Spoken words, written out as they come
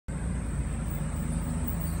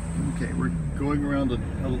Okay, we're going around a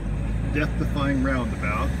death-defying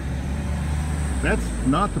roundabout. That's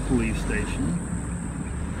not the police station.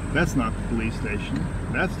 That's not the police station.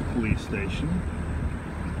 That's the police station.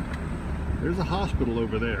 There's a hospital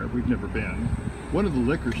over there. We've never been. One of the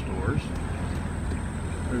liquor stores.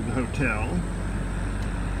 There's a hotel.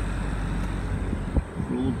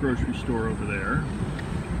 A little grocery store over there.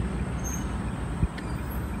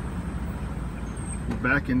 We're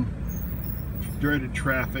back in dreaded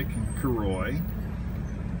traffic in Cooroy.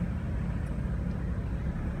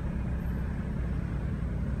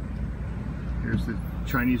 Here's the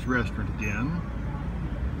Chinese restaurant again.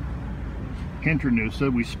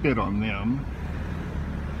 Hinternusa, we spit on them.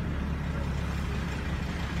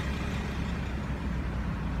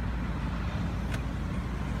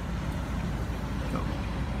 So,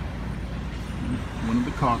 one of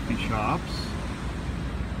the coffee shops.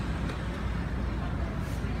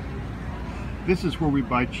 This is where we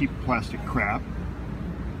buy cheap plastic crap.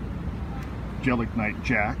 Gelignite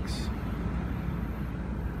Jacks.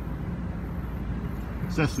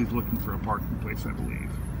 Cecily's looking for a parking place, I believe.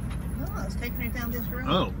 Oh, I was taking her down this road.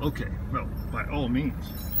 Oh, okay. Well, by all means.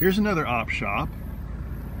 Here's another op shop.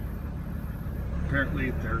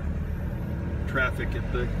 Apparently there's traffic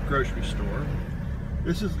at the grocery store.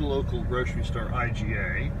 This is the local grocery store,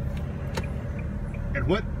 IGA. And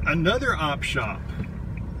what? Another op shop.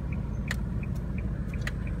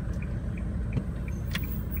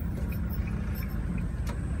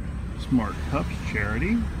 Smart Pups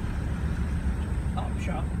Charity. Op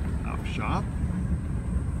shop. Op shop.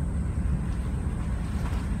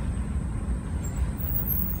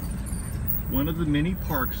 One of the many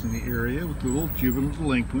parks in the area with little juvenile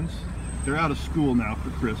delinquents. They're out of school now for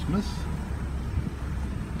Christmas.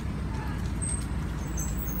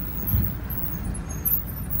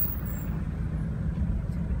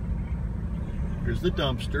 Here's the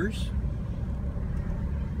dumpsters.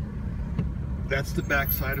 That's the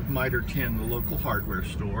backside of Miter 10, the local hardware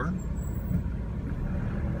store.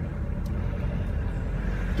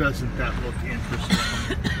 Doesn't that look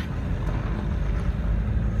interesting?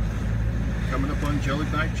 Coming up on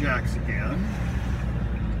Gelignite Jacks again.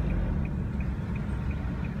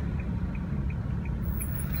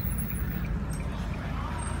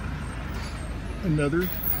 Another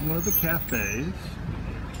one of the cafes.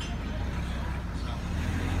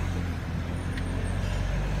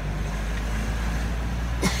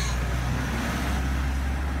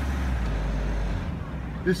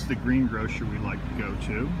 This is the greengrocer we like to go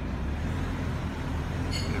to.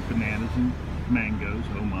 They have bananas and mangoes,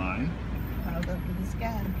 oh my. I'll go to the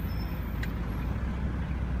sky.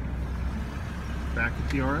 Back at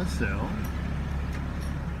the RSL.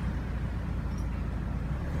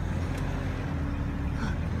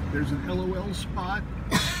 There's an LOL spot.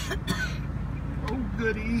 Oh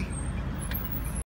goody.